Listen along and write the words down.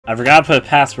I forgot to put a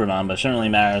password on, but it shouldn't really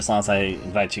matter as long as I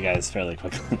invite you guys fairly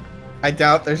quickly. I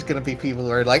doubt there's gonna be people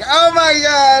who are like, oh my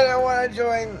god, I want to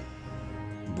join.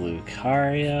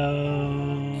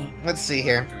 Lucario. Let's see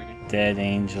here.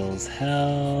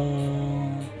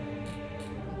 DeadAngelsHell.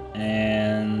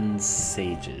 And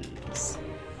Sages.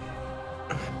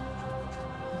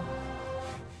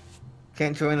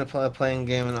 Can't join a playing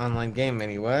game an online game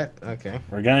menu. What? Okay.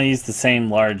 We're gonna use the same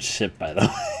large ship, by the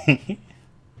way. I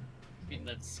mean,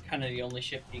 that's kind of the only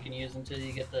ship you can use until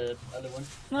you get the other one.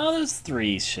 No, there's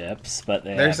 3 ships, but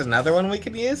there's another one we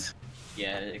can use?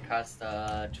 Yeah, it costs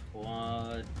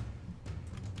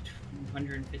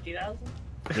 250,000.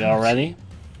 We all ready?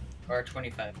 Or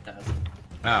 25,000.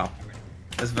 Oh.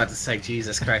 I was about to say,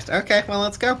 Jesus Christ. Okay, well,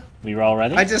 let's go. We were all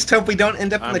ready? I just hope we don't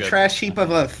end up in the trash heap of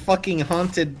a fucking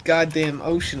haunted goddamn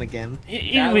ocean again.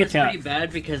 That was pretty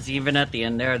bad because even at the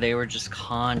end there, they were just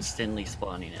constantly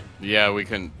spawning it. Yeah, we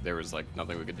couldn't. There was like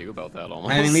nothing we could do about that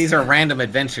almost. I mean, these are random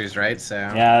adventures, right? So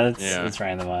yeah, it's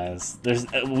randomized.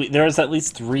 There's at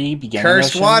least 3 beginning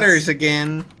Cursed oceans. waters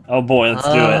again. Oh boy, let's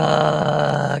do it.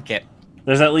 Okay.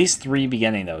 There's at least 3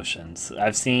 beginning oceans.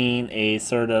 I've seen a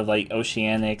sort of like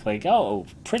oceanic, like, oh,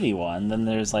 pretty one. Then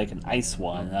there's like an ice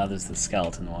one. Now there's the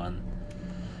skeleton one.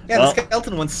 Yeah, well, the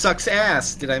skeleton one sucks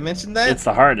ass. Did I mention that? It's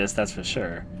the hardest, that's for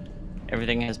sure.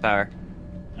 Everything has power.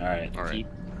 Alright.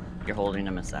 You're holding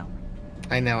a missile.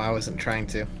 I know, I wasn't trying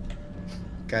to.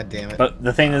 God damn it. But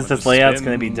the thing is, this layout's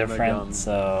going to be different,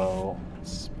 so...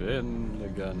 Spin the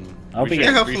gun.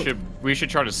 We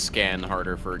should try to scan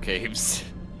harder for caves.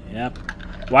 Yep.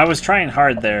 Well, I was trying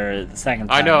hard there the second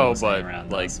time. I know, but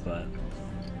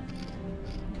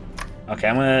okay,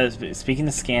 I'm gonna. Speaking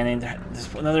of scanning,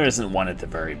 there isn't one at the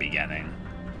very beginning.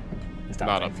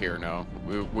 Not up here, no.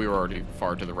 We were already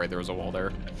far to the right. There was a wall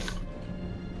there.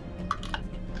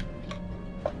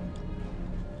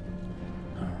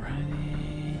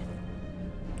 Alrighty.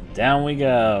 Down we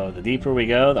go. The deeper we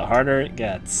go, the harder it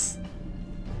gets.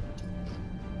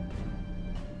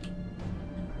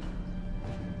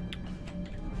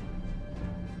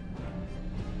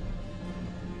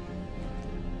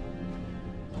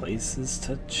 Places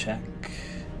to check,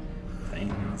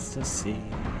 things to see,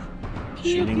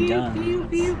 shooting guns.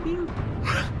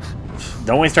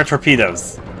 Don't waste our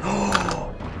torpedoes.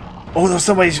 Oh, no!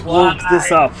 Somebody woke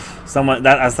this up.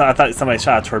 I thought somebody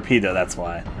shot a torpedo. That's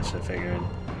why. I should have figured.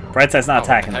 Brightside's not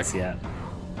attacking us yet.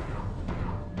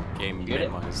 Game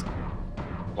minimized.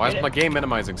 Why is my game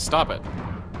minimizing? Stop it.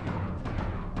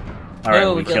 All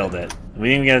right, we killed it. We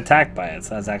didn't even get attacked by it,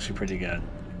 so that's actually pretty good.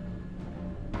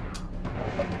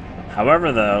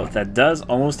 However, though, that does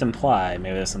almost imply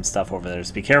maybe there's some stuff over there.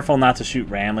 Just be careful not to shoot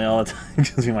randomly all the time,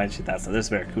 because we might shoot that stuff. There's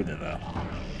Barracuda, though.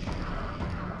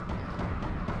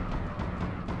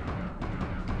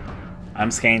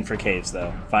 I'm scanning for caves,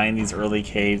 though. Finding these early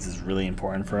caves is really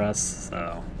important for us,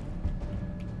 so...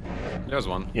 There's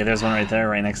one. Yeah, there's one right there,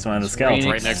 right next to one of the skeletons.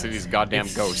 Right next to these goddamn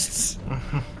ghosts.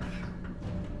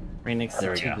 Right next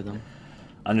to 2 of them.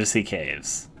 Undersea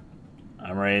caves.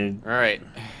 I'm ready. Alright.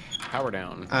 Power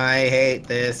down. I hate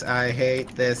this. I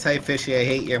hate this. Hey, Fishy, I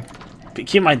hate you.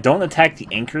 Keep in mind, don't attack the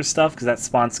anchor stuff, because that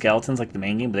spawns skeletons like the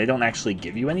main game, but they don't actually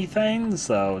give you anything,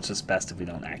 so it's just best if we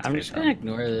don't activate them. I'm just going to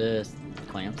ignore the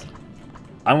clams.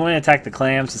 I'm going to attack the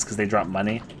clams just because they drop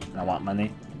money, and I want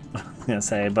money. I was going to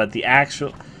say, but the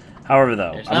actual... However,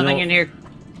 though... There's nothing in here.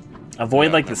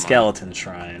 Avoid, like, the skeleton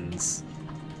shrines.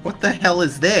 What the hell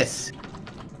is this?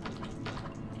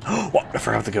 What? I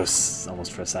forgot the ghosts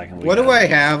almost for a second. What do I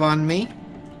have on me?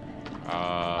 I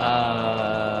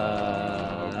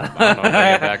don't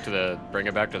know. Bring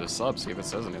it back to the sub. See if it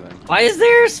says anything. Why is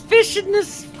there a fish in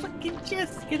this fucking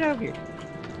chest? Get over here.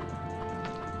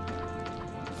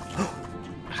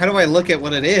 How do I look at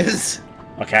what it is?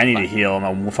 Okay, I need to heal.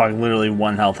 I'm fucking literally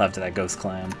 1 health after that ghost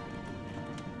clam.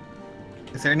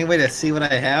 Is there any way to see what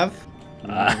I have?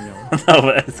 No,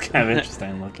 but it's kind of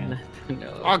interesting looking.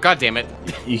 No. Oh, god damn it.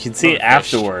 You can see it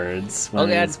afterwards when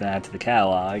it's been added to the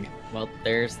catalog. Well,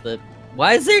 there's the...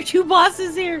 Why is there 2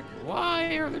 bosses here?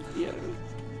 Why are there... Yeah.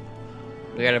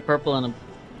 We got a purple and a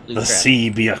blue The sea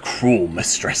be a cruel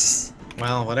mistress.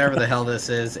 Well, whatever the hell this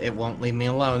is, it won't leave me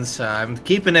alone, so I'm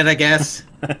keeping it, I guess.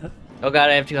 Oh god,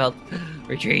 I have 2 health.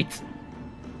 Retreat.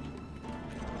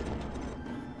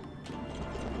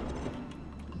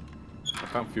 I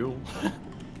found fuel.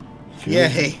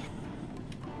 Yay.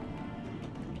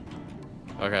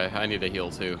 Okay, I need a heal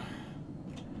too.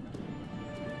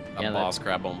 That boss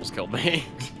crab almost killed me.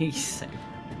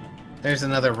 There's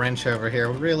another wrench over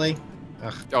here. Really?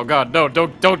 Ugh. Oh god, no,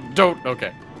 don't.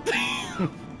 Okay.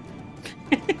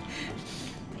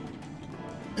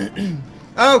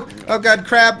 Oh god,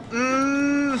 crab.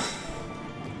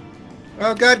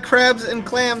 Oh god, crabs and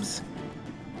clams.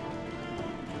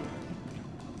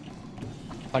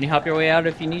 Bunny hop your way out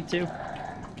if you need to.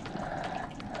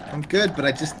 I'm good, but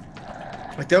I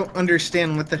don't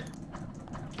understand what the...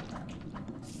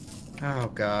 Oh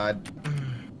god.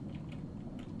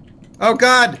 Oh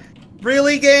god!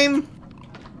 Really, game?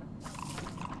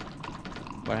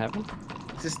 What happened?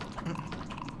 Just...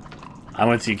 I'm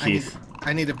with you, Keith.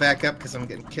 I need to back up because I'm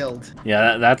getting killed.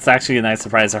 Yeah, that's actually a nice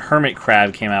surprise. A hermit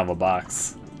crab came out of a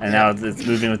box. And now it's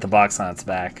moving with the box on its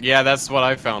back. Yeah, that's what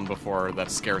I found before. That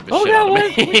scared the shit out of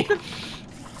me.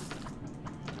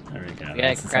 There we go. Yeah,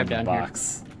 That's crab the down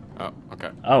box. Oh, okay.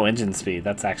 Oh, engine speed.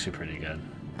 That's actually pretty good.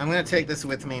 I'm gonna take this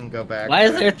with me and go back. Why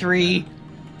is there 3?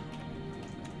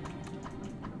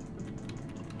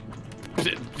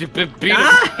 Beat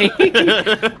Die!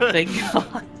 Thank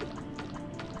God.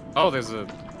 Oh, there's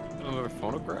another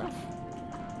phonograph?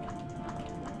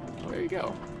 Oh, there you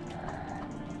go.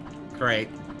 Great.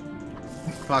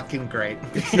 Fucking great.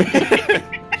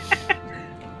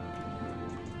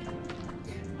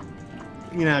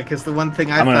 You know, because the one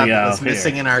thing I thought that was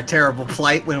missing in our terrible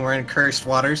plight when we're in cursed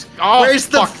waters. Oh, where's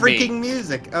the freaking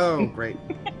music? Oh, great.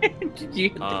 Did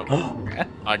you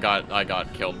I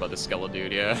got killed by the skeleton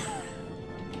dude, yeah.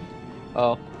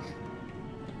 Oh.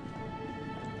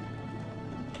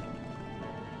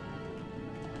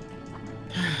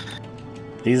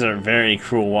 These are very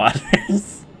cruel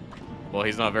waters. Well,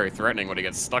 he's not very threatening when he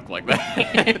gets stuck like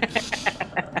that.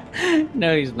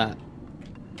 No, he's not.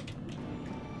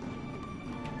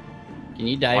 Can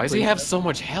you die, Why does he please? have so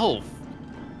much health?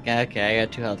 Okay, I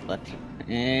got 2 health left.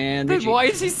 And Dude, why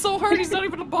is he so hard? He's not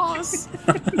even a boss.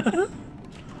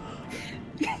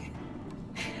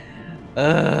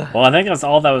 Well, I think that's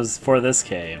all that was for this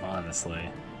cave, honestly.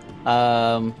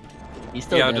 He's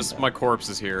still yeah, dead, just though. my corpse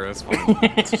is here. That's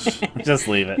fine. Just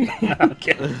leave it.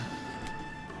 Okay.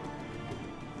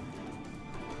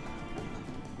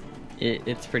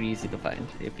 It's pretty easy to find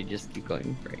if you just keep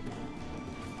going right.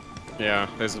 Yeah,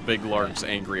 there's a big, large,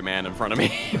 angry man in front of me.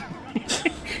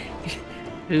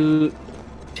 Who?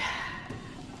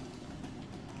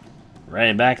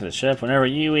 Right back to the ship whenever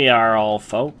we are, all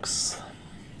folks.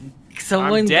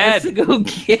 Someone dead. gets to go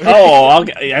get. Oh, I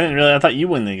didn't really. I thought you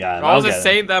wouldn't have got him. I was I'll just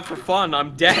get him. saying that for fun.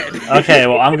 I'm dead. Okay,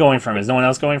 well, I'm going for him. Is no one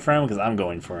else going for him? Because I'm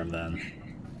going for him then.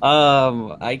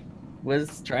 I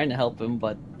was trying to help him,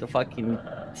 but the fucking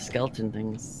skeleton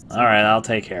things. All right, I'll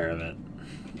take care of it.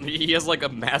 He has like a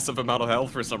massive amount of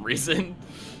health for some reason.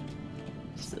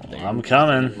 I'm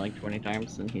coming. Like 20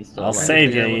 times, and he's still. I'll alive.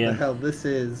 save you, What Ian. the hell this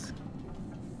is?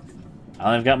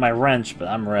 I only got my wrench, but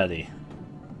I'm ready.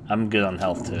 I'm good on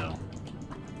health too.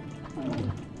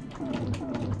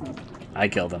 I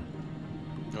killed him.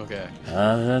 Okay.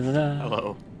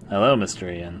 Hello. Hello,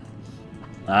 Mr. Ian.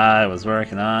 I was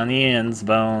working on Ian's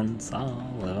bones. I'll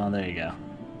live on. There you go.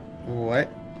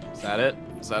 What? Is that it?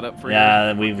 Is that up for you?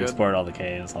 Yeah, we've Good? explored all the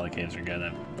caves. All the caves are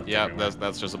good. Yeah,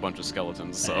 that's just a bunch of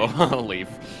skeletons, so I'll leave.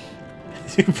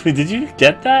 Did you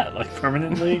get that, like,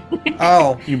 permanently?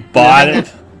 Oh. You bought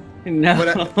it? No.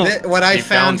 What I He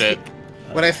found it.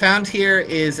 What I found here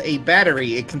is a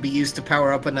battery. It can be used to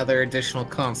power up another additional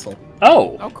console.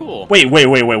 Oh. Oh, cool. Wait.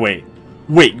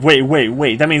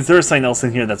 That means there's something else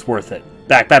in here that's worth it.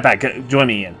 Back. Join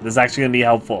me, Ian. This is actually going to be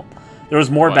helpful. There was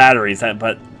more batteries,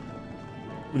 but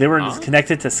they were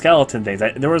connected to skeleton things.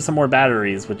 There were some more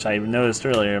batteries, which I noticed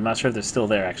earlier. I'm not sure if they're still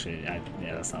there, actually. Yeah,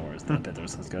 that's not where it's that bit. There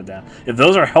was supposed to go down. If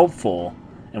those are helpful,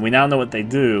 and we now know what they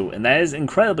do, and that is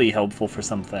incredibly helpful for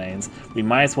some things, we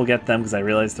might as well get them, because I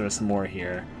realized there was some more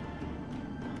here.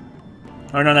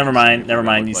 Oh, no, never mind.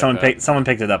 Someone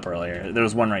picked it up earlier. There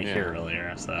was one right here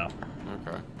earlier, so...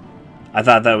 Okay. I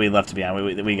thought that we left it behind.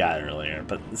 We got it earlier,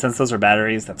 but since those are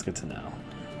batteries, that's good to know.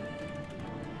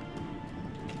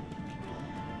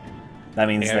 That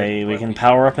means we can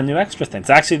power up a new extra thing.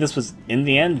 So actually, this was, in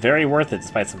the end, very worth it,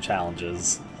 despite some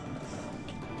challenges.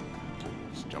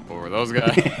 Just jump over those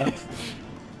guys.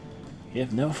 You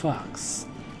have no fucks.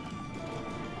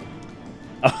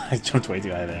 Oh, I jumped way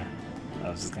too high there. I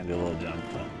was just going to do a little jump,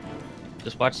 but...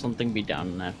 Just watch something be down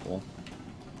in that hole.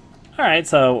 Alright,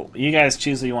 so you guys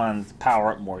choose what you want to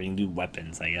power up more. You can do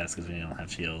weapons, I guess, because we don't have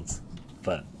shields.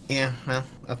 But... Yeah, well,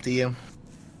 up to you.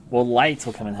 Well, lights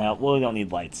will come in help. Well, we don't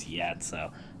need lights yet, so...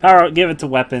 Give it to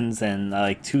weapons, and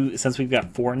like 2... Since we've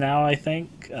got 4 now, I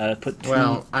think, put 2...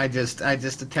 Well, I just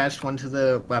attached one to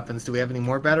the weapons. Do we have any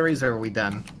more batteries, or are we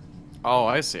done? Oh,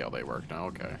 I see how they work now.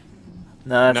 Okay.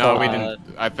 No, that's we didn't.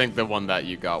 I think the one that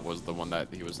you got was the one that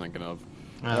he was thinking of.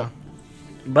 Oh.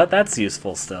 But that's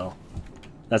useful still.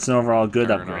 That's an overall good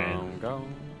upgrade. Go.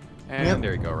 And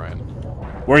there you go, Ryan.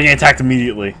 We're getting attacked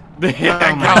immediately.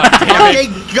 Oh my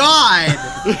god!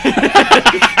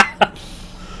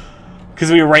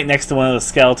 Because we were right next to one of the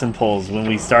skeleton poles when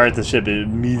we started the ship. It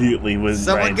immediately was.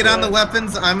 Someone get on the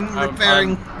weapons. I'm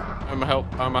repairing. I'm a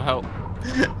help.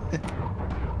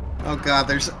 Oh god,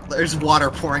 there's water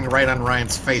pouring right on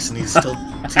Ryan's face, and he's still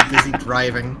too busy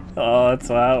driving. Oh, that's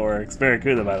how it works. Very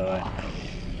good, by the way.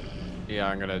 Yeah,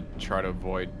 I'm gonna try to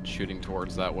avoid shooting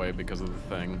towards that way because of the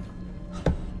thing.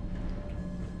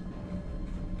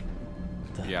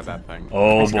 Yeah, that thing.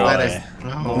 Oh boy.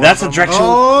 That's the direction.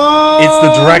 Oh! It's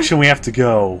the direction we have to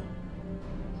go.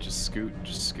 Just scoot.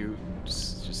 Just scoot.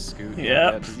 Yep.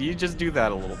 Yeah, you just do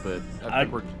that a little bit. I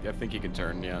think you can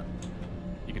turn. Yeah,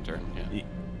 you can turn. Yeah.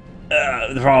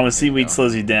 The problem with seaweed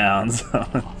slows you down. So.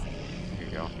 Here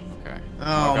you go. Okay.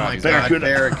 Oh my god,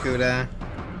 Barracuda.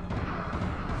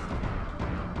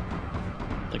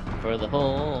 Looking for the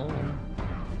hole.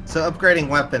 So upgrading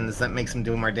weapons, that makes them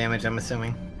do more damage, I'm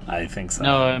assuming. I think so.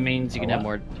 No, it means you can have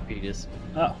more torpedoes.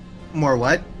 Oh. More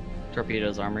what?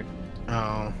 Torpedoes armored.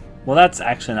 Oh. Well, that's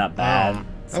actually not bad.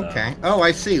 So. Okay. Oh,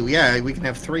 I see. Yeah, we can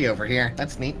have 3 over here.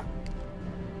 That's neat.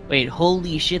 Wait,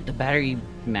 holy shit, the battery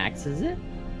maxes it?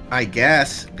 I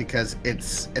guess, because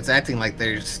it's acting like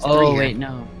there's 3 Oh, here. wait,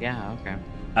 no. Yeah, okay.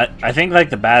 I think, like,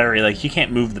 the battery, like, you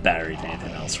can't move the battery to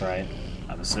anything else, right?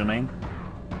 I'm assuming.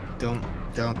 Don't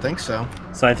think so.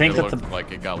 So I think It that looked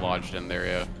like it got lodged in there,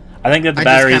 yeah. I think that the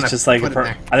battery is just like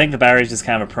I think the battery is just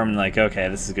kind of a permanent, like, okay,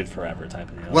 this is good forever type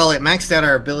of deal. Well, it maxed out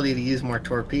our ability to use more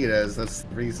torpedoes. That's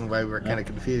the reason why we were kind of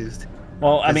confused.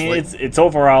 Well, I mean, like, it's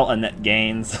overall a net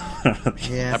gains.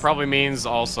 Yeah. That probably means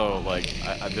also, like,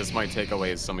 this might take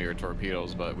away some of your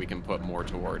torpedoes, but we can put more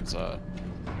towards,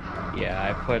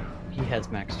 Yeah, he has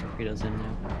max torpedoes in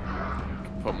now.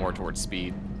 Put more towards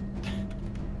speed.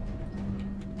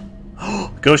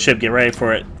 Ghost ship, get ready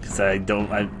for it, because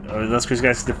unless you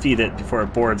guys defeat it before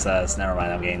it boards us. Never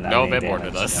mind, I'm getting that. No, it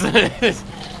boarded us.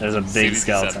 There's a big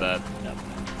skeleton. That. Yep.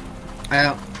 I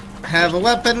don't have a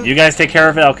weapon. You guys take care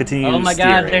of it. I'll continue. Oh my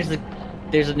god, steering.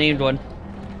 there's a named one.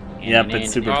 Yep,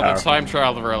 it's super powerful. The time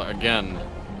traveler again.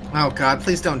 Oh god,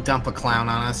 please don't dump a clown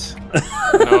on us.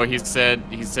 No, he said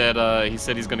he's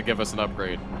gonna give us an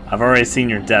upgrade. I've already seen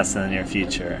your deaths in the near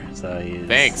future, so he's...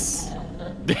 Thanks.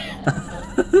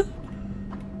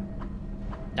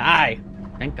 Die!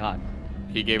 Thank God.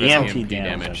 He gave us EMP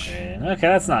damage. Okay,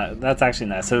 that's actually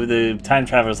nice. So the time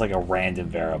traveler is like a random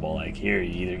variable. Like here,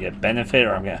 you either get benefit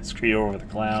or I'm gonna screw you over with a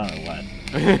clown or what.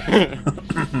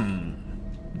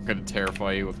 I'm gonna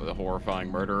terrify you with a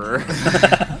horrifying murderer.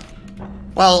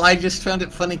 Well, I just found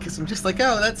it funny because I'm just like,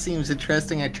 oh, that seems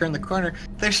interesting. I turn the corner.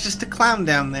 There's just a clown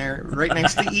down there right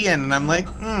next to Ian, and I'm like,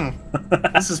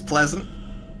 this is pleasant.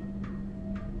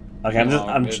 Okay,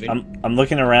 I'm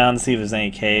looking around to see if there's any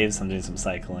caves. I'm doing some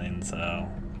cycling, so.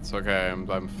 It's okay.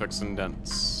 I'm fixing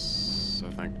dents,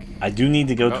 I think. I do need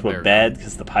to go to a bed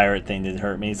because the pirate thing did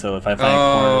hurt me. So if I find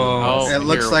a corner, it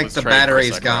looks like the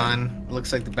battery's gone.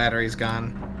 Looks like the battery's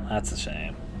gone. That's a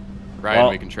shame.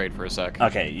 Ryan, we can trade for a sec.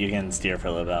 Okay, you can steer for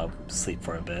a little bit. I'll sleep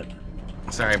for a bit.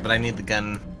 Sorry, but I need the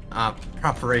gun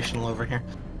operational over here.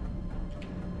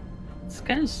 It's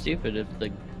kind of stupid if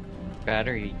the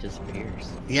battery disappears.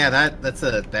 Yeah, that's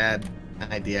a bad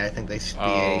idea. I think they should be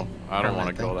I don't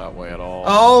want to go that way at all.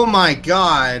 Oh my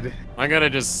god! I'm gonna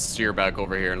just steer back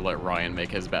over here and let Ryan make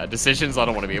his bad decisions. I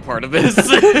don't want to be a part of this.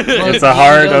 It's a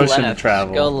hard ocean to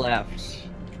travel. Go left.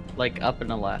 Like up and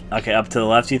the left. Okay, up to the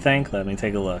left, you think? Let me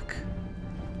take a look.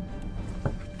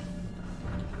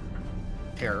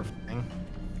 Terrifying.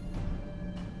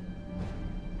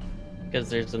 Because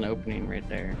there's an opening right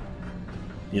there.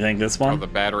 You think this one? Oh, the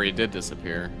battery did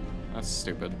disappear. That's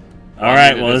stupid.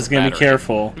 Alright, well, this is going to be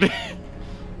careful.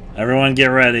 Everyone get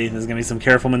ready. There's going to be some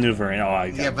careful maneuvering. Oh,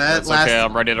 yeah, but that's okay.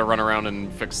 I'm ready to run around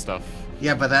and fix stuff.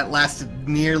 Yeah, but that lasted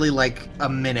nearly like a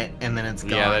minute, and then it's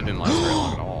gone. Yeah, that didn't last very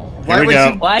long at all. Here we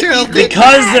go.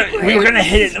 Because we were going to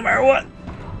hit it no matter what.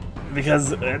 Because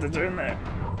we had to turn there.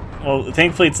 Well,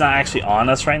 thankfully it's not actually on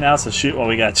us right now, so shoot while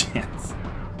we got a chance.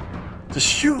 Just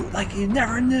shoot like you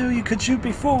never knew you could shoot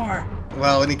before.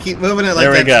 Well, when you keep moving it like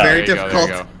that, it's very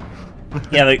difficult.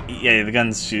 Yeah, the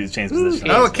guns change position.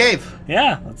 Oh, a cave.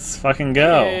 Yeah, let's fucking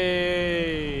go.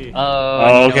 Yay.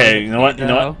 Oh, okay. You know what?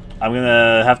 I'm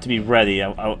gonna have to be ready. I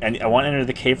want to enter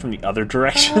the cave from the other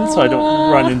direction, so I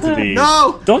don't run into these.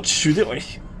 No! Don't shoot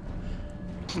it.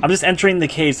 I'm just entering the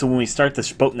cave, so when we start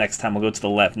the boat next time, we'll go to the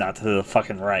left, not to the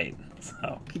fucking right.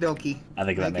 So. Okie dokie. I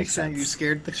think that makes sense. You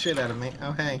scared the shit out of me.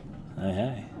 Oh, hey. Oh,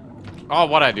 hey. Oh,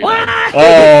 what'd I do?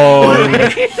 Oh!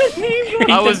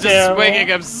 I was just swinging,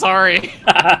 I'm sorry.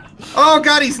 Oh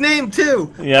god, he's named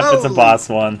too! Yep, it's a boss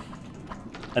one.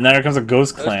 And then there comes a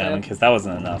ghost clam, because that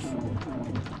wasn't enough.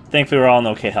 Thankfully, we're all in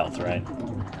okay health, right?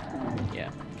 Yeah.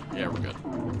 Yeah, we're good.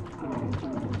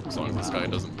 As long as this guy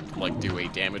doesn't, like, do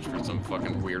 8 damage for some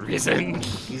fucking weird reason.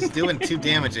 He's doing 2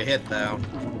 damage a hit, though.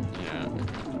 Yeah.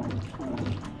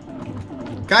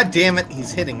 God damn it,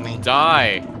 he's hitting me.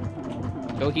 Die!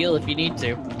 Go heal if you need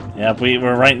to. Yep,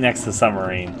 we're right next to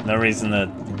submarine. No reason to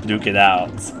duke it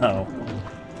out, so...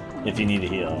 If you need to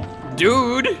heal.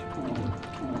 Dude!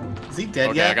 Is he dead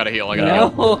Okay, yet? I gotta heal, I gotta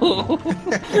heal. No!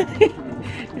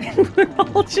 We're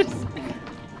all just...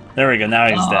 There we go, now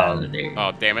he's dead. There.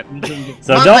 Oh, damn it.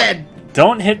 So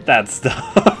don't hit that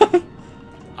stuff.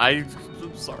 I'm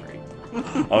sorry.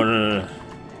 Oh, no.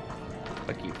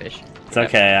 Fuck you, fish. It's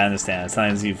okay, I understand.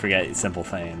 Sometimes you forget simple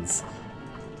things.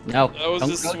 No. I was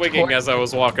don't just go swinging towards- as I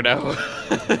was walking out.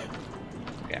 Okay.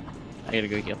 I gotta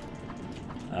go heal.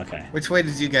 Okay. Which way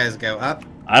did you guys go? Up?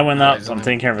 I went up, there's I'm only-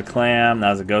 taking care of a clam. That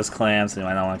was a ghost clam, so you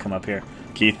might not want to come up here.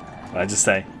 Keith, what did I just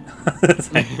say?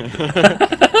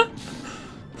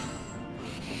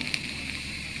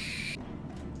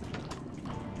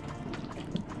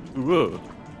 Whoa.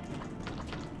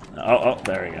 Oh,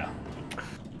 there we go.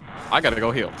 I gotta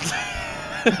go heal.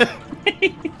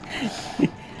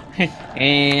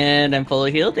 And I'm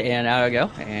fully healed, and now I go,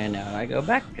 and now I go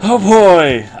back. Oh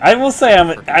boy! I will say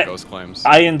Freaking ghost claims.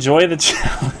 I enjoy the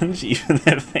challenge, even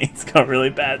if things go really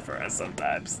bad for us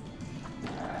sometimes.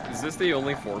 Is this the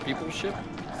only 4 people ship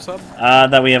sub?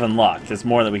 That we have unlocked. There's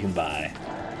more that we can buy.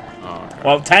 Oh, okay.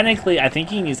 Well, technically, I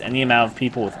think you can use any amount of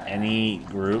people with any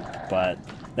group, but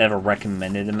they have a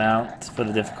recommended amount for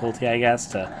the difficulty, I guess,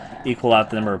 to equal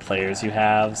out the number of players you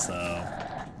have, so...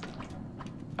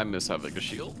 I miss having a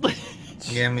shield.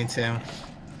 Yeah, me too.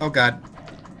 Oh god.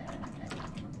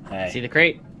 I see Hey. the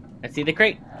crate. I see the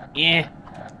crate. Yeah.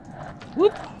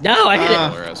 Whoop. No, I hit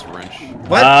it. Whereas wrench.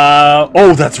 What?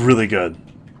 Oh, that's really good.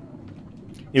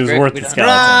 It was Great, worth we the done.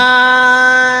 skeleton.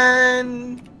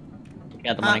 Run!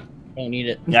 Got the money. Don't need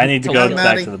it. Yeah, I need to Come go on, back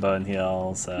Maddie. to the bow and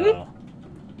heal, so...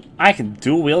 I can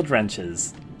dual-wield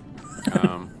wrenches.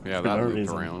 Yeah, For that no moved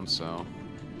reason. around, so...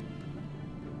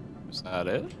 Is that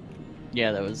it?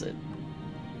 Yeah, that was it.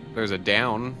 There's a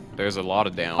down. There's a lot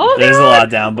of down. Oh, There's a lot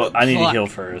down, but I need to Fuck. heal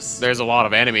first. There's a lot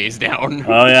of enemies down.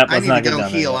 Oh, yeah, I let's need not to get go down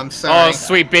heal, there. I'm sorry. Oh,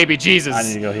 sweet baby Jesus. I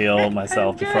need to go heal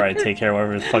myself before I take care of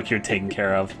whatever the fuck you're taking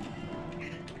care of.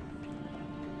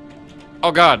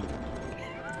 Oh god.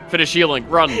 Finish healing.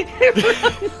 Run.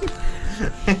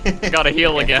 Gotta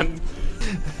heal again.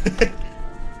 Okay,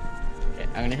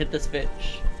 I'm gonna hit this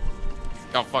fish.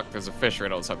 Oh fuck, there's a fish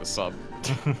right outside the sub.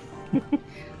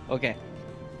 Okay.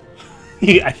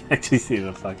 I can actually see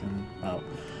the fucking... Oh,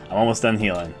 I'm almost done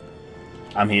healing.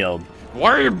 I'm healed.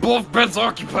 Why are both beds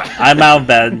occupied? I'm out of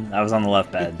bed. I was on the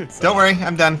left bed. So Don't worry,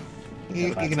 I'm done.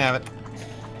 You fine. can have it.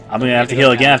 I'm gonna have to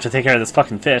heal again after I take care of this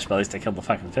fucking fish, but at least I killed the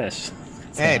fucking fish.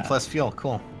 Hey, Yeah. plus fuel,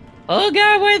 cool. Oh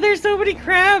god, why are there so many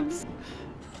crabs?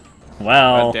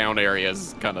 Well, That down area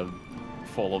is kind of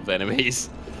full of enemies.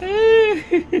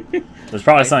 there's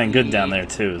probably something good down there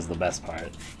too, is the best part.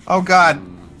 Oh god.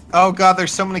 Oh god,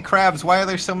 there's so many crabs. Why are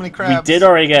there so many crabs? We did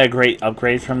already get a great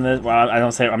upgrade from this. Well,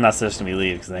 I'm not suggesting we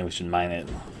leave, because I think we should mine it,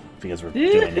 because we're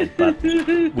doing it, but we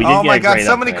did Oh get my a god, great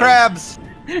so many upgrade. crabs!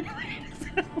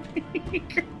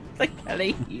 I gotta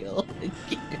heal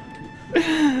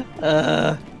again.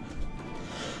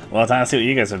 Well, time to see what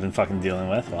you guys have been fucking dealing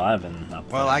with. Well, I've been up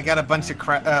Well, there. I got a bunch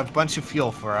of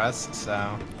fuel for us,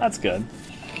 so... That's good.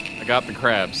 I got the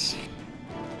crabs.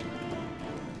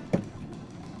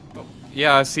 Oh,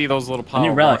 yeah, I see those little new pile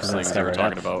relic box is things you were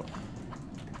discovered, talking about.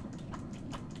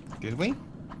 Did we?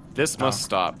 This must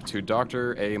stop. To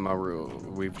Dr. A. Maru.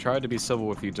 We've tried to be civil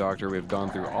with you, Doctor. We've gone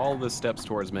through all the steps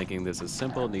towards making this a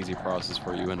simple and easy process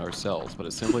for you and ourselves, but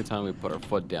it's simply time we put our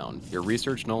foot down. Your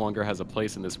research no longer has a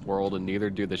place in this world, and neither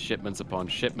do the shipments upon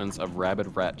shipments of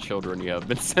rabid rat children you have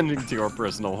been sending to your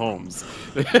personal homes.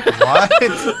 What?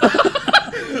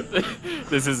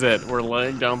 This is it. We're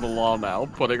laying down the law now,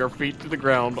 putting our feet to the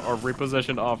ground. Our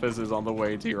repossession office is on the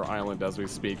way to your island as we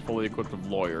speak, fully equipped with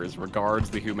lawyers. Regards,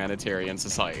 the Humanitarian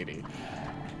Society.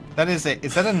 That is a...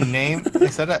 Is that a name?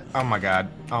 Is that a... Oh my god.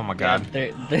 Oh my god.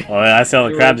 They're- Oh, yeah, I see all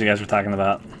the crabs you guys were talking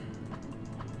about.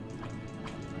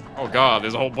 Oh god,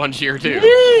 there's a whole bunch here too.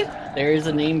 there is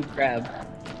a named crab.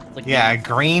 It's like Yeah, a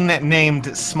green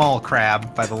named small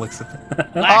crab by the looks of it.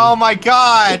 Oh my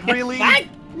god, really? What?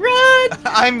 Run!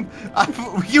 I'm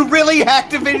you really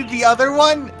activated the other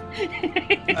one?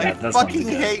 Yeah, I this fucking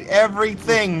one's good. hate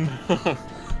everything.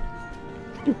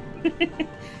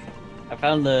 I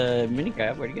found the mini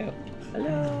crab. Where'd it go?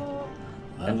 Hello.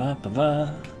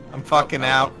 Ba-ba-ba-ba. I'm fucking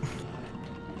out.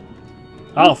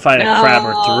 I'll fight a crab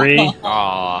or 3.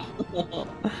 Aw.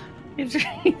 It's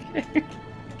right there.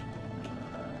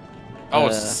 Oh,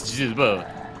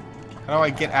 How do I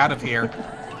get out of here?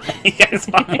 You guys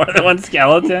want more than one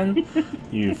skeleton?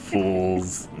 You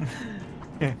fools.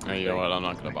 you know what? I'm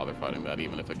not gonna bother fighting that,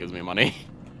 even if it gives me money.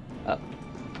 Up.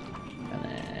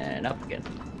 And up again.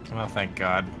 Oh, thank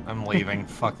God. I'm leaving.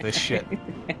 Fuck this shit.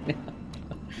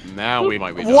 Now we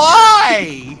might be done.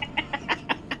 Why?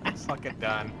 I'm fucking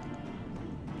done.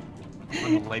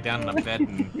 I'm gonna lay down in a bed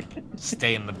and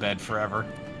stay in the bed forever.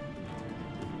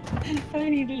 I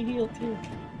need to heal too.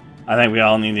 I think we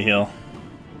all need to heal.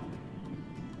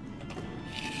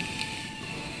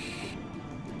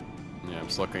 Yeah,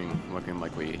 it's looking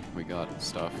like we got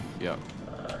stuff. Yep.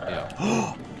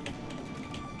 Yeah.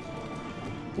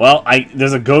 Well,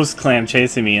 there's a ghost clam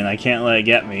chasing me, and I can't let it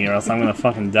get me, or else I'm gonna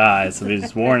fucking die. So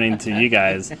just warning to you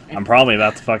guys, I'm probably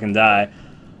about to fucking die.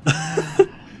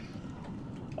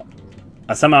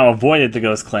 I somehow avoided the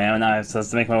ghost clam, and now I'm supposed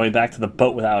to make my way back to the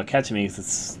boat without it catching me because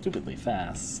it's stupidly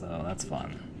fast. So that's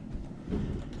fun.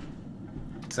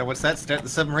 So what's that? Start the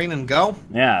submarine and go?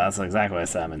 Yeah, that's exactly what I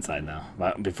said. I'm inside now.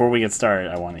 But before we get started,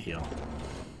 I want to heal.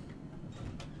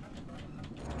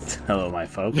 Hello, my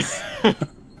folks.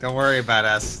 Don't worry about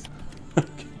us.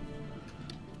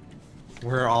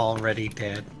 We're already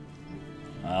dead.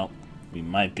 Well, we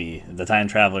might be. The time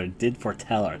traveler did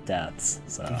foretell our deaths,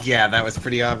 so Yeah, that was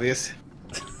pretty obvious.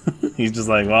 he's just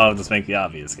like, well, I'll just make the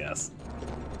obvious guess.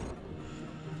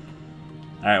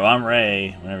 Alright, well, I'm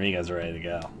Ray. Whenever you guys are ready to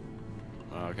go.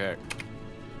 Okay.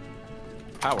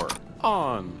 Power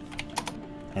on.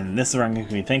 And this is where I'm going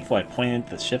to be thankful I pointed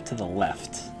the ship to the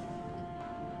left.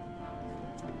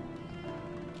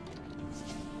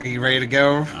 Are you ready to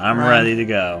go? I'm ready to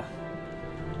go.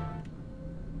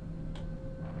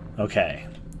 Okay.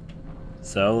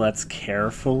 So let's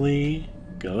carefully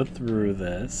go through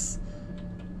this.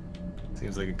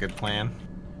 Seems like a good plan.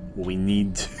 We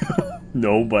need to.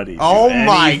 Nobody. Oh do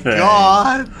my anything.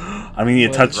 God! I mean,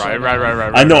 you touch. Right.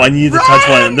 I know. I needed to touch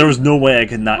one. There was no way I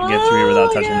could not get through here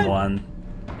without touching one.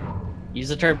 Use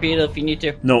a torpedo if you need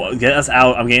to. No, get us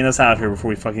out. I'm getting us out of here before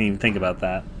we fucking even think about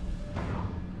that.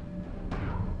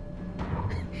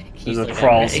 There's a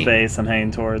crawl space I'm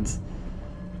heading towards.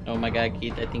 Oh my God,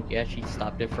 Keith! I think you actually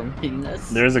stopped it from hitting us.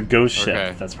 There's a ghost ship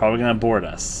Okay. that's probably gonna board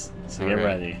us. So get Okay.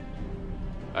 ready.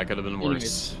 That could have been worse.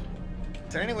 Is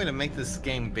there any way to make this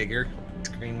game bigger,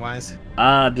 screen-wise?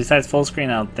 Besides full screen,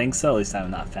 I don't think so. At least I have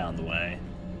not found a way.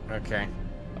 Okay.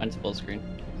 Mine's full screen.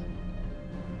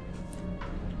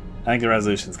 I think the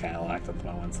resolution's kind of locked at the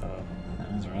moment, so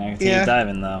we're gonna continue Yeah.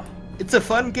 diving though. It's a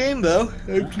fun game, though.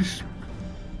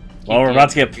 Well, we're about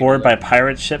to get boarded by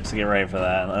pirate ships, so get ready for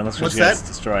that. Unless we What's just that?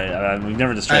 destroy it. We've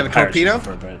never destroyed I have a a pirate ship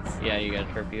torpedo? before, but Yeah, you got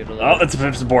a torpedo. oh,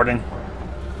 it's boarding.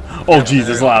 Oh, geez,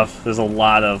 there's a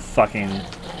lot of fucking.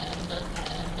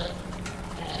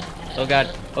 Oh God!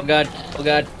 Oh God! Oh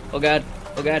God! Oh God!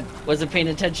 Oh God! Wasn't paying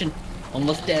attention.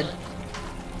 Almost dead.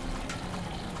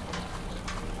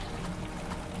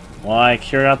 Well, I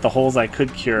cured out the holes I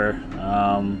could cure.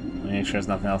 Let me make sure there's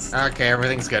nothing else. Okay,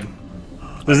 everything's good.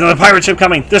 There's another pirate ship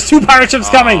coming. The's 2 pirate ships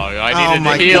coming. Oh, I needed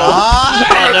to heal.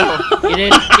 God! Get in!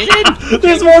 Get in!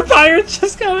 There's more pirate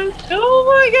ships coming. Oh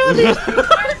my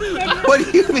God! What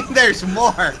do you mean there's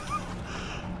more?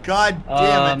 God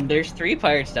damn it. There's 3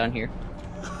 pirates down here.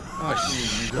 Oh,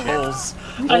 shit. Holes.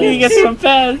 I need to get some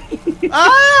bed.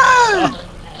 Ah!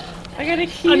 I gotta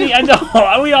heal. I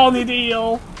know. We all need to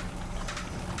heal.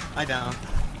 I don't.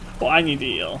 Well, I need to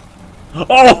heal. Oh!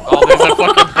 Oh, there's a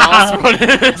fucking boss one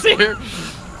here.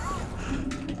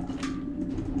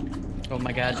 Oh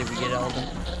my God! Did we get all of them?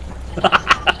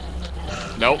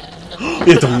 Nope.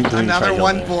 Yeah, don't try Another to go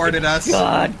one there. boarded us.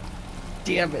 God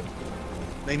damn it!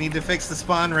 They need to fix the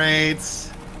spawn rates.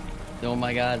 Oh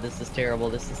my God! This is terrible.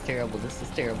 This is terrible. This is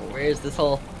terrible. Where is this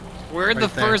hole? We're the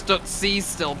Right there. first at sea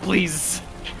still, please.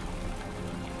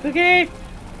 Okay,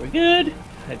 we're good.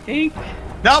 I think.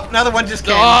 Nope, another one just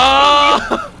came.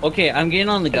 Oh! Okay, I'm getting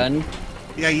on the gun.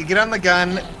 Yeah, you get on the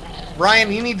gun.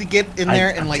 Ryan, you need to get in there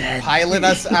and I'm like dead. pilot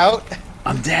us out.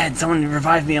 I'm dead. Someone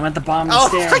revive me. I'm at the bottom of Oh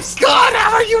the my stairs. God,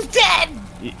 how are you dead?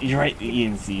 You're right.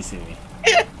 You see me.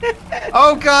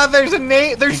 Oh God, there's a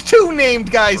name. There's 2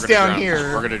 named guys We're gonna down drown.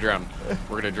 here. We're gonna drown.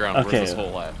 We're gonna drown. Okay. Where's this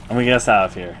hole at? I'm gonna get us out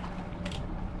of here.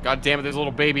 God damn it, there's a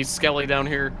little baby Skelly down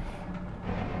here.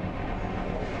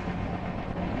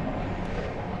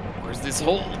 Where's this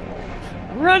hole?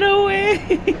 Run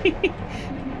away!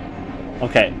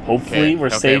 Okay. Hopefully we're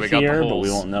okay, safe we got the here, but holes.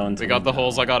 we won't know until We got the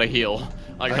holes, I gotta heal.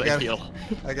 I gotta heal.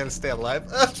 I gotta stay alive.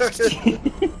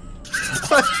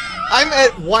 I'm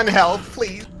at 1 health,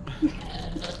 please.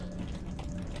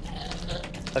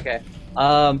 Okay.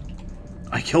 I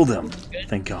killed him.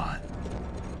 Thank God.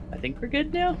 I think we're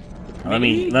good now. Let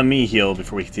me heal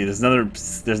before we continue. There's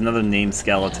another named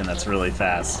skeleton that's really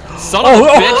fast. Son of a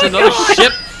bitch! Another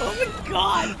ship. Oh my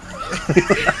God!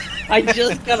 I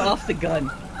just got off the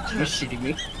gun. You're shitting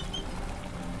me.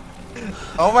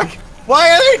 Oh my!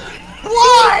 Why are they?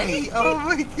 Why? Oh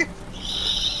my God!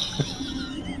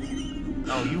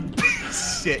 Oh, you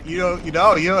shit! You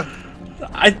don't.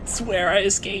 I swear I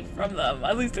escaped from them.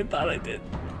 At least I thought I did.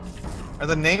 Are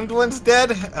the named ones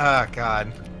dead? Oh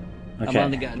God. Okay. I'm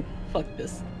on the gun. Fuck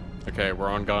this. Okay, we're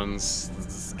on guns.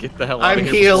 Let's get the hell out I'm of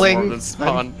here. healing.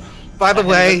 Spawn. By the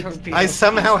way, I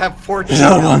somehow have 14. There's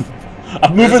another one.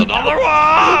 I'm moving. There's another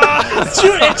one!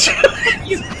 Shoot it!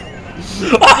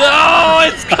 No,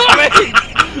 it's coming!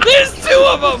 There's 2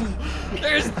 of them!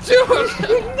 There's 2 of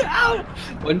them! No!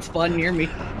 One spawn near me.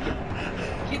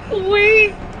 Get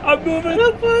away! I'm moving. I'm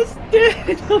almost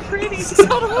dead already.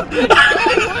 Son of a bitch, go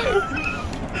away!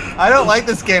 I don't like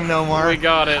this game no more. We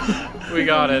got it. We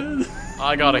got it.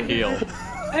 I gotta heal.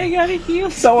 I gotta heal.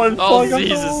 Someone Oh, plug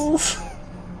Jesus. holes.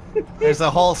 There's a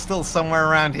hole still somewhere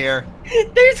around here.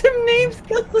 There's some name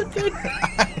skeleton.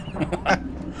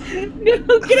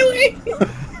 No, get away.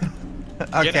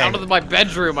 Okay. Get out of my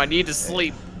bedroom. I need to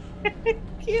sleep. I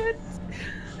can't.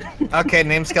 Okay,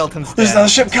 name skeleton's There's dead. another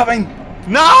ship coming.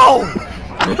 No!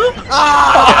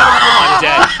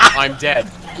 Ah! I'm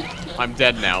dead. I'm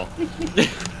dead now.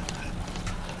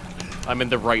 I'm in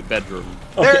the right bedroom.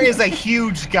 There is a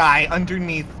huge guy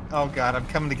underneath. Oh God, I'm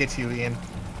coming to get you, Ian.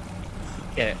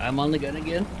 Okay, I'm on the gun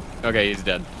again. Okay, he's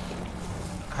dead.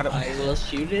 How do I will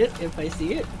shoot it if I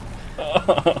see it. I'm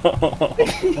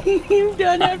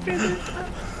done after this.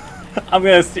 I'm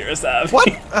gonna steer us out. What?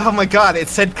 Oh my God! It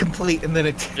said complete, and then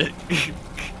it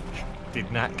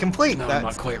did not complete. No, I'm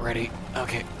not quite ready.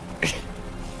 Okay.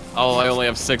 Oh, I only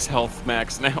have 6 health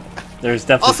max now. There's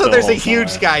definitely Also, still there's a holes huge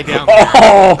somewhere. guy down there.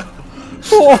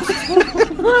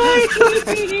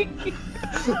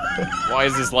 Why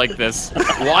is this like this?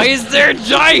 Why is there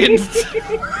giants?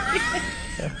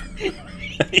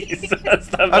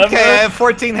 Okay, I have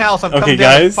 14 health. I'm coming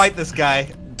down to guys. fight this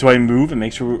guy. Do I move and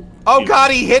make sure? Oh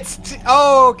God, he hits.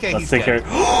 Oh, okay. Let's he's take dead.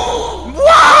 care.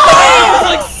 There's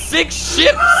like 6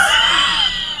 ships.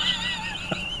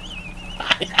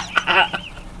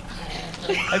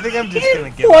 I think I'm just gonna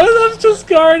give One up. of them's just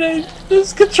guarding.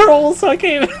 There's controls, so I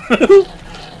can't even move.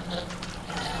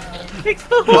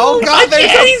 Oh God,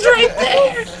 He's right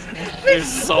there.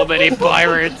 There's so many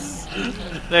pirates.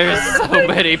 There's so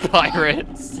many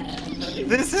pirates.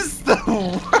 This is the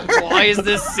worst. Why is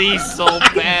this sea so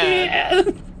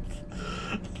bad?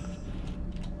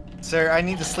 Sir, I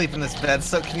need to sleep in this bed,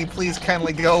 so can you please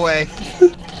kindly go away?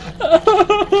 I'm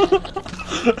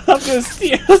gonna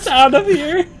steer us out of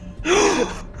here.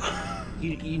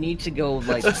 You need to go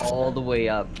like all the way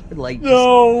up, like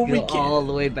No, just we go can't. all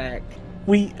the way back.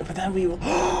 But then we will.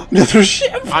 Another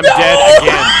ship. I'm No! dead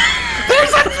again.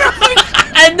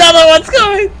 Another one's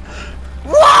coming.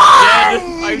 Why?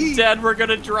 Dead. I'm dead. We're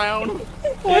gonna drown.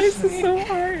 Why is this so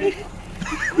hard?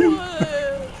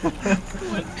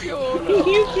 What's going on?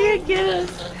 You can't get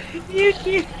us. You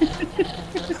can't.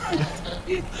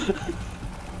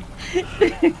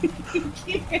 You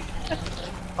can't.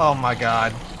 Oh my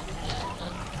God.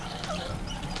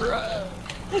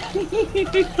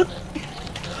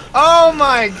 Oh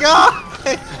my God!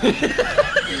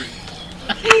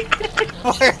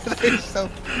 Why are they so?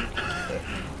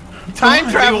 Time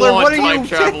traveler, what are Time you?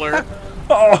 traveler.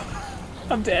 Oh,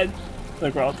 I'm dead.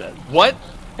 Like we're all dead. What?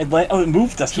 It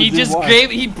moved us. He just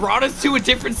he brought us to a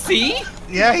different sea?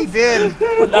 Yeah, he did.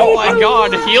 Oh my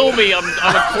God, heal me, I'm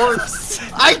a corpse.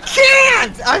 I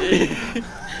can't! In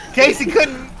case he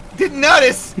didn't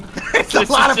notice, there's a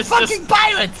lot of fucking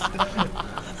pirates!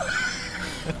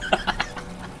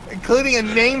 Including a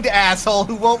named asshole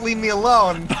who won't leave me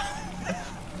alone.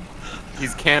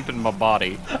 He's camping my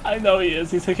body. I know he is.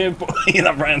 He's taking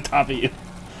up right on top of you.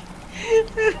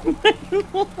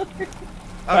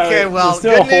 Okay, well, there's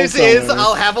still a good news hole is somewhere.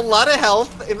 I'll have a lot of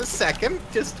health in a second.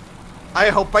 Just, I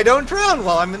hope I don't drown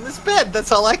while I'm in this bed.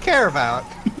 That's all I care about.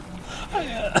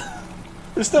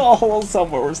 There's still a hole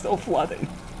somewhere. We're still flooding.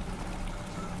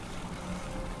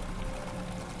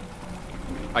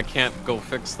 I can't go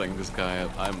fix things, this guy.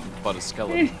 I'm but a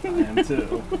skeleton. I am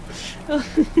too. I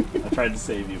tried to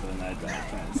save you, but then I died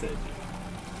trying to save you.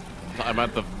 I'm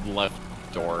at the left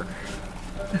door.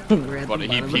 We're at But the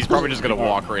bottom he's of probably the- just gonna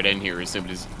walk right in here as soon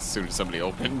as somebody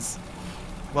opens.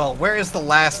 Well, where is the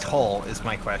last hole is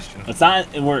my question. It's not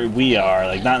where we are,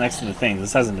 like not next to the thing.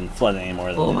 This hasn't been flooded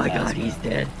anymore. Oh my God, he's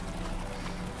dead.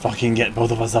 Fucking get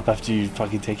both of us up after you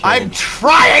fucking take care I'm of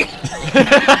trying!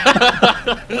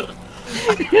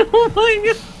 Oh my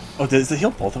god. Oh, does it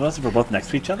heal both of us if we're both next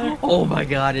to each other? Oh my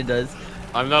god, it does.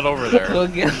 I'm not over there. Oh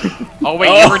god. Oh wait,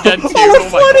 you were dead too.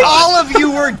 Oh, Oh my god. all of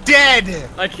you were dead!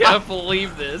 I can't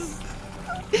believe this.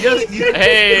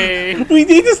 Hey! We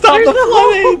need to stop the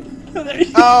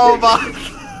flooding! Oh my...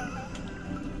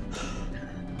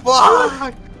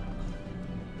 Fuck!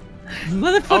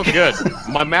 Motherfucker. Oh good.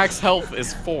 My max health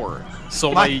is 4,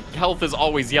 so my health is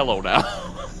always yellow now.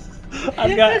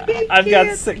 I've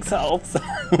got 6 health, so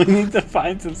we need to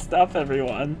find some stuff,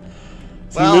 everyone.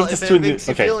 So he Well, moved if us to it a new... makes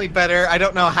you feel any better, I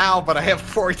don't know how, but I have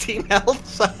 14 health,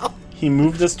 so... He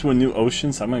moved us to a new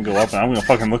ocean, so I'm gonna go up and I'm gonna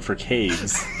fucking look for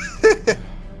caves.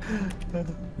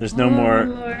 There's no more...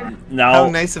 Lord. Now... How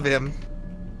nice of him.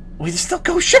 Wait, there's still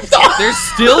ghost ships! Oh! There's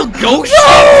still ghost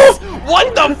ships!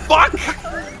 What the fuck?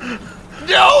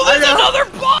 No, there's another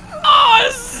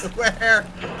boss!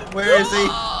 Where is he?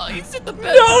 Oh, he's in the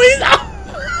bed. No, he's out!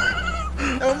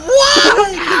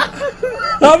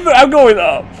 What? I'm going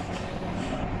up.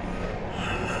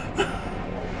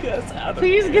 Yes, out of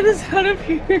Please get us out of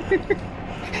here.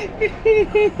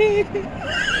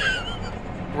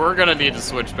 We're gonna need to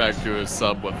switch back to a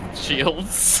sub with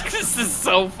shields. This is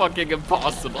so fucking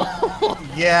impossible.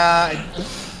 Yeah.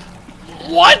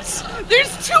 What?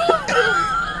 There's 2 of them!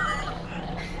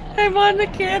 I'm on the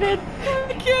cannon.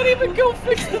 I can't even go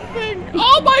fix the thing.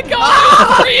 Oh my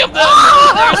god, there's 3 of them!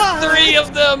 There's 3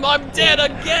 of them! I'm dead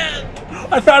again!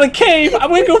 I found a cave! I'm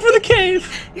gonna go for the cave!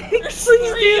 There's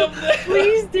 3 of them!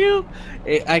 Please do.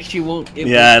 It actually won't.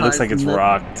 Yeah, it looks like it's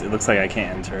rocked. It looks like I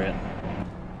can't enter it.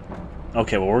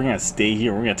 Okay, well, we're gonna stay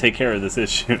here. We're gonna take care of this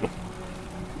issue.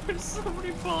 There's so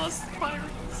many boss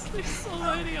pirates. There's so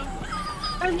many of them.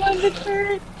 I'm on the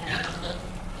turret.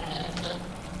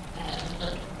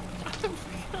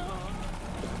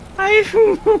 I'm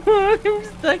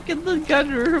stuck in the gun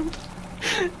room.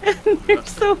 And there's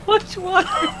so much water.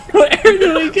 Where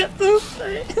do we get those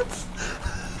things?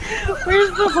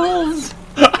 Where's the holes?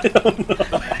 I don't know.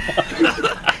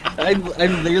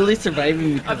 I'm literally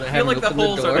surviving I because I feel haven't like the opened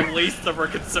holes the door. are the least of our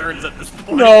concerns at this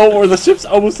point. No, or the ship's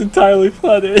almost entirely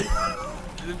flooded.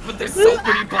 But there's so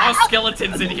many boss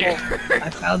skeletons in here. I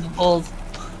found the holes.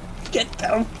 Get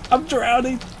down. I'm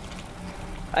drowning.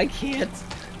 I can't.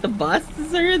 The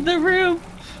bosses are in the room.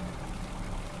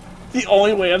 The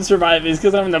only way I'm surviving is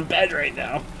because I'm in the bed right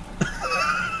now.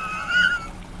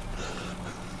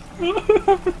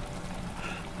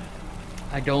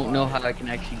 I don't know how I can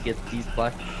actually get these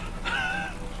blocks.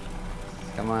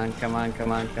 Come on, come on,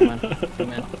 come on, come on,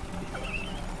 come on.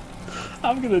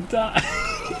 I'm gonna die.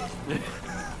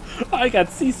 I got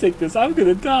seasickness. I'm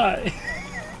gonna die.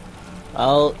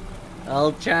 I'll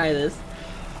try this.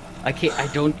 I can't. I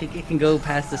don't think it can go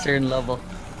past a certain level.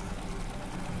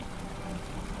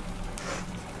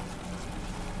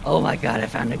 Oh my god! I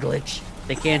found a glitch.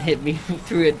 They can't hit me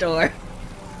through a door,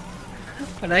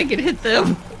 but I can hit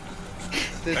them.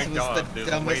 This Thank was God, the there's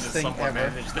a way dumbest to thing someone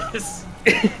ever. manage this.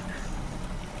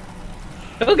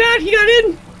 Oh god, he got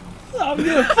in! I'm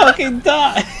gonna fucking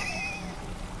die.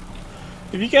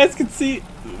 If you guys can see,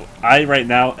 I right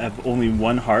now have only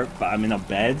 1 heart, but I'm in a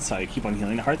bed, so I keep on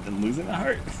healing a heart, then losing a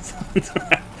heart.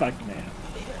 Fuck man.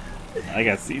 I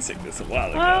got seasickness a while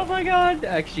ago. Oh my god!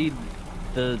 Actually,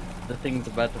 the thing's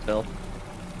about to fill.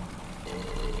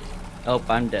 Oh,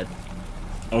 I'm dead.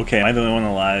 Okay, am I the only one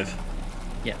alive?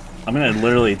 Yes. I'm gonna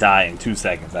literally die in 2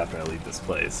 seconds after I leave this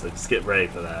place, so just get ready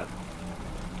for that.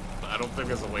 I don't think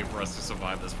there's a way for us to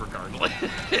survive this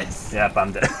regardless. Yep,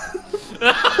 I'm dead.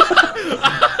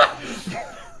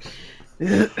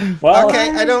 Well, Okay,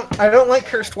 I don't like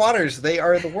cursed waters. They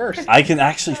are the worst. I can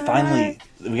actually finally,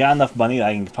 we got enough money that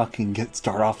I can fucking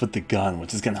start off with the gun,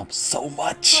 which is gonna help so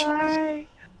much. Why?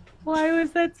 Why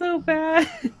was that so bad?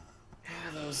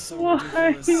 That was so Why?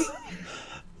 ridiculous.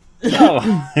 Oh,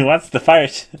 who wants the fire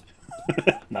ship?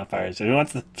 Not fire ship. Who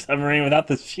wants the submarine without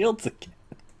the shields again?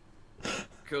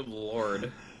 Good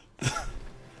lord.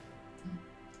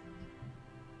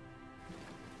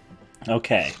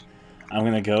 Okay, I'm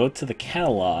gonna go to the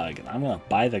catalog and I'm gonna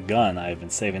buy the gun I've been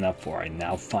saving up for. I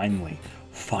now finally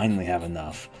have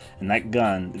enough, and that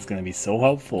gun is gonna be so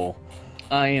helpful.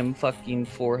 I am fucking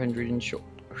 400 and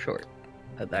short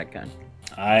of that gun.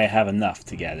 I have enough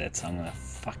to get it, so I'm gonna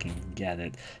fucking get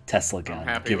it. Tesla gun, I'm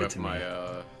happy give it with to my me.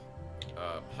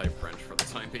 pipe wrench for the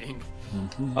time being.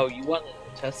 Mhm. Oh, you want the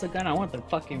Tesla gun? I want the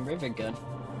fucking rivet gun.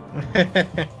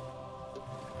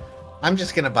 I'm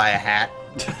just gonna buy a hat.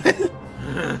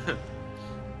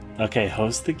 Okay,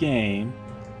 host the game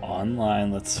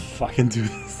online. Let's fucking do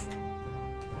this.